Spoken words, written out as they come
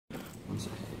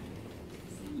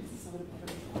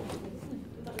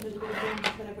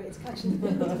it's catching the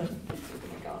wind. Oh my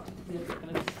god.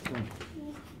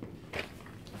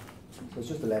 So it's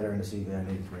just a letter and a CV I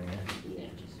need to bring in.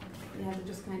 Yeah, but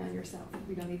just kind of on yourself.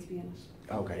 We don't need to be in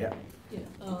it. Okay, yeah. Yeah.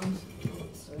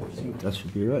 That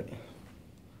should be right.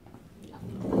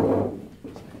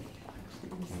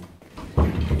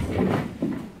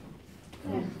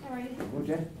 How are you? Good,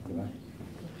 yeah. Goodbye.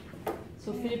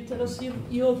 So Philip, tell us,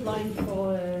 you're applying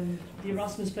for the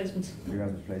Erasmus placement. The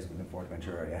Erasmus placement in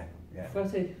Ventura, yeah.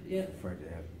 Forte, yeah. Forte,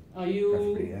 yeah. Are you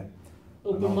preferably, yeah.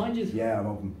 open-minded? Yeah, I'm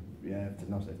open. Yeah, if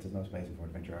there's no space in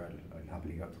Ventura, I'd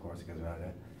happily go to Corsica as well,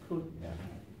 yeah. Cool. Yeah.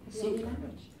 So,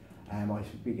 language? I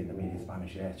speak intermediate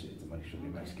Spanish, yeah. It should be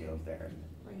my skills there.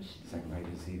 Right. Second page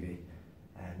of the CV.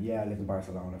 Yeah, I lived in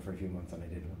Barcelona for a few months and I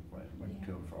went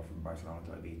to and fro from Barcelona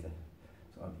to Ibiza.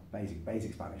 So I'm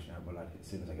basic Spanish now, but like, as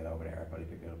soon as I get over there, I'll probably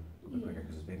pick it up a bit quicker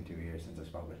because it's been 2 years since I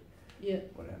spoke it. Yeah.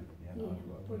 But I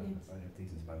have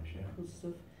decent Spanish, yeah. Cool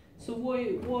stuff. So why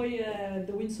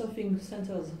the windsurfing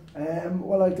centres?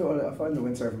 Well, I find the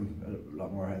windsurfing a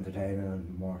lot more entertaining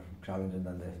and more challenging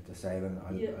than the sailing.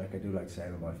 I do like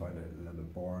sailing, but I find it a little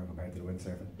bit boring compared to the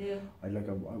windsurfing. Yeah. I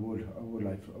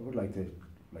would like to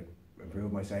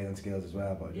improve my sailing skills as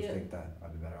well, but I just think that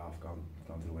I'd be better off going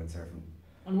to the windsurfing.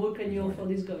 And what can you offer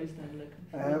these guys then?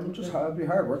 I'd be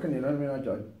hard working, you know what I mean?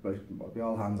 I'd be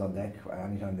all hands on deck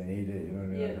anytime they need it, you know what I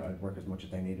mean? Yeah. I'd work as much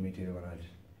as they needed me to, and I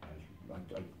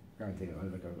guarantee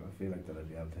I feel like that I'd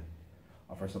be able to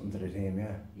offer something to the team,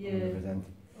 yeah. Yeah. 100%.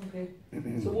 Okay.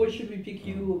 So why should we pick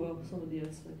you over somebody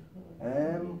else?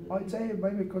 I'd say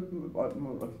maybe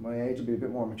my age would be a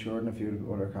bit more mature than a few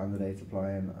other candidates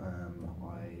applying.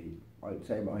 I'd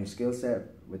say my skill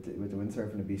set with the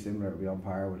windsurfing would be similar, it would be on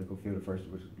par with a good few of the first,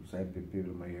 with the same people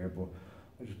in my year, but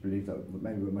I just believe that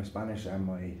maybe with my Spanish and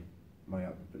my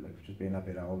just being a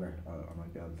bit older, I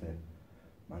might be able to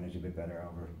manage a bit better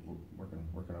over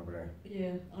working over there.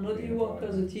 Yeah, and how do you work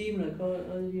as a team? Like,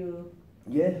 are you?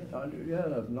 Yeah,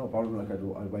 no problem. Like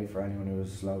I'd wait for anyone who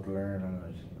was slow to learn, and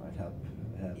I'd help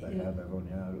everyone.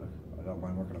 Yeah, I don't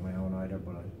mind working on my own either,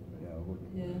 but I would.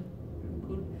 Yeah.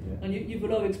 Cool. Yeah. And you've a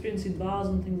lot of experience in bars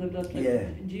and things like that. Like, yeah.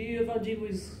 Do you ever deal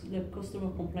with like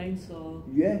customer complaints or?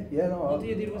 Yeah, no. How do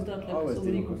you deal with that? Like always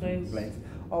somebody deal with complaints.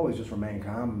 Always just remain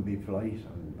calm and be polite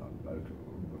and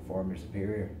inform your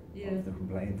superior of the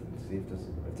complaint and see if there's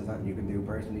anything you can do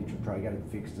personally to try to get it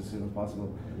fixed as soon as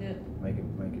possible. Yeah. Make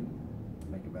it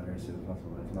better as soon as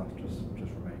possible. If not, just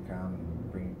remain calm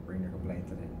and bring your complaint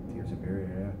to your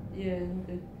superior. Yeah. Yeah.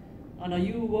 Okay. And are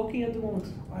you working at the moment?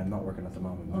 I'm not working at the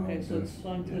moment. No, okay, so it's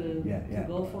fine to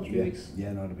go for 3 weeks?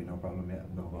 Yeah, no, there'll be no problem. Yeah,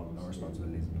 no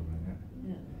responsibilities in Dublin.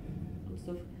 Yeah, good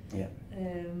stuff. Yeah.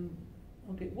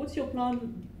 Okay, what's your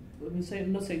plan?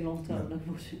 I'm not saying long term. No.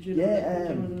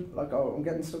 Like, I'm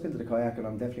getting stuck into the kayak, and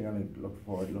I'm definitely going to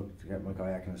look to get my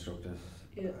kayaking instructors.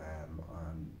 Yeah.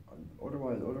 And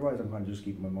otherwise, I'm kind of just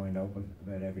keeping my mind open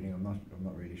about everything. I'm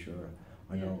not really sure.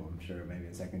 I'm sure maybe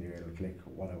in second year it'll click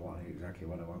exactly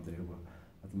what I want to do, but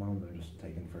at the moment I'm just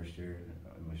taking first year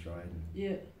in my stride and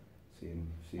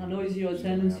seeing. And how is your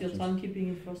attendance, your timekeeping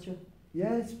in first year?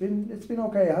 Yeah, it's been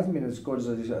okay. It hasn't been as good as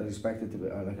I expected to be.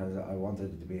 As I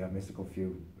wanted it to be. I missed a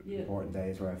few important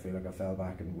days where I feel like I fell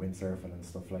back in windsurfing and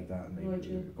stuff like that, and I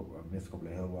missed a couple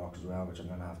of hill walks as well, which I'm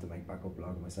gonna have to make back up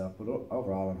along myself. But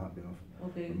overall, I'm happy enough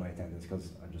with my attendance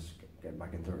because I'm just getting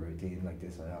back into a routine like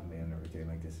this. I haven't been in a routine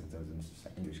like this since I was in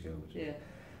secondary school, which is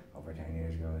over 10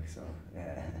 years ago. So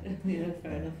yeah.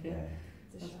 Fair enough.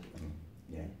 It's a shock.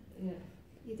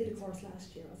 You did a course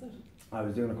last year, was it? I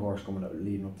was doing a course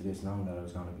leading up to this, knowing that I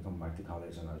was going to be coming back to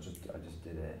college, and I just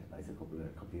did a couple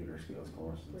of computer skills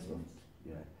courses and stuff.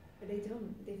 Yeah. Are they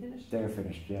done? Are they finished? They're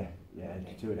finished, yeah.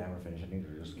 Two of them are finished. I think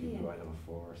they're just keeping by level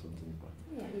 4 or something. But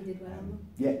yeah, you did well.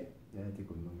 Yeah, I did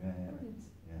good on them.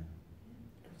 Yeah.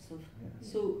 Good stuff. Yeah.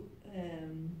 So,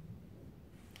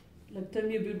 like, tell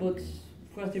me a bit about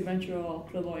First Adventure or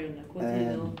Club Iron. Like, what do you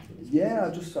know?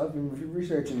 I've been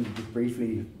researching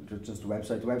briefly just the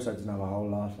website. The website doesn't have a whole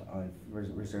lot. I've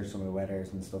researched some of the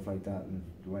weathers and stuff like that, and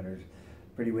the weather's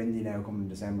pretty windy now. Coming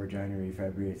December, January,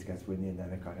 February, it gets windy, and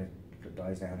then it kind of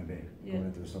dies down a bit. Going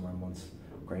into the summer months,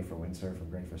 great for windsurfing,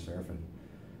 great for surfing.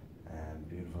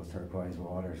 Beautiful turquoise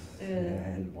waters,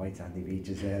 and white sandy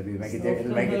beaches. It'll make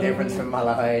a difference from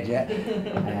Malahide,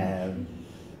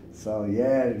 So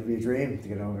it'd be a dream to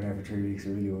get over there for 3 weeks.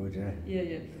 It really would,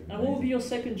 Yeah. And what would be your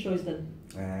second choice then?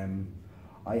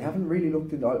 I haven't really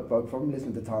looked into it, but from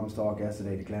listening to Tom's talk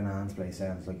yesterday, the Glen Ann's place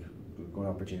sounds like a good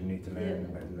opportunity to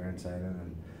learn sailing,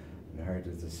 and I heard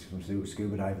there's some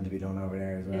scuba diving to be done over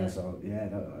there as well. So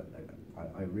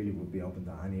I really would be open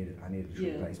to any of the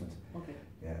three placements. Okay.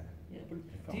 Yeah. Yeah,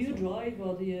 but do you drive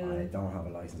or do you? I don't have a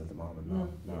license at the moment. No.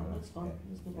 Yeah, that's fine. Yeah.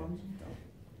 There's no problem. No.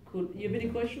 Cool. You have any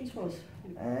questions for us?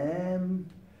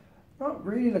 Not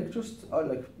really. Like just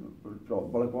like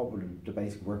what would the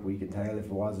basic work week entail if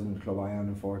it was in Club Ion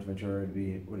in Forteventura?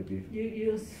 Would it be?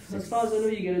 You as far as I know,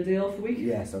 you get a day off a week.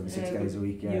 Yeah, so it'd be 6 days a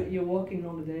week. Yeah. You're working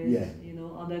on the days. Yeah. You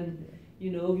know, and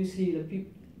then obviously the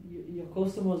people. Your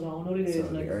customers are on holidays,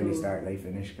 So like early start, late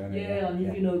finish kind of. Yeah, and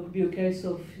it could be a case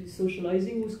of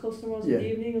socialising with customers in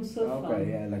the evening and stuff.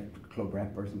 Okay, and like club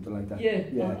rep or something like that.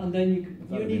 Yeah. And then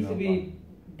you need to be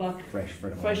back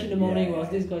fresh in the morning, whereas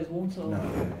these guys won't. So,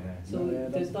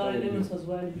 there's that element as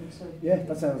well. Yeah,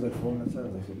 that sounds like fun. That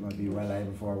sounds like something I'd be well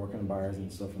able for, working in bars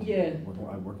and stuff. And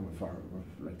I'm working with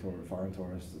foreign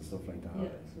tourists and stuff like that. Yeah,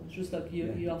 so it's just like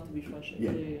you have to be fresh. Yeah.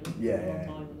 On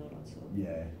time and all that. So.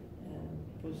 Yeah.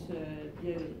 But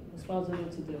as far as I know,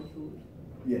 it's a day of food.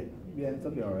 Yeah,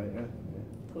 that'd be alright. Yeah.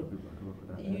 Cool.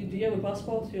 That, do you have a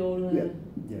passport? You're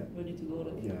ready to go.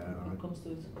 Like, yeah. When it comes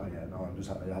to it. Oh yeah, no.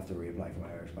 I have to reapply for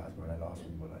my Irish passport. I lost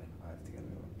one, but I have to get it.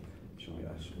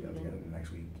 I should be able to get it in the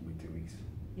next week, 2 weeks.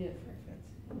 Yeah,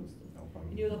 perfect. No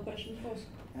problem. Any other questions for us?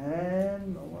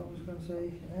 What was I going to say?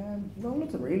 No,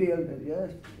 nothing really.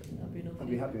 I'd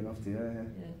be happy enough to.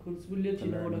 Yeah, cool. So we'll let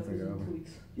you know that in 2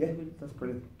 weeks. Yeah, that's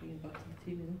brilliant. Bring it back to the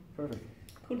team. Perfect.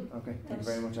 Cool. Okay, thank you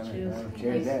very much, Anna. Cheers.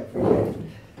 Cheers. Yeah, appreciate it.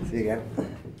 See you again.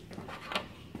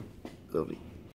 Lovely.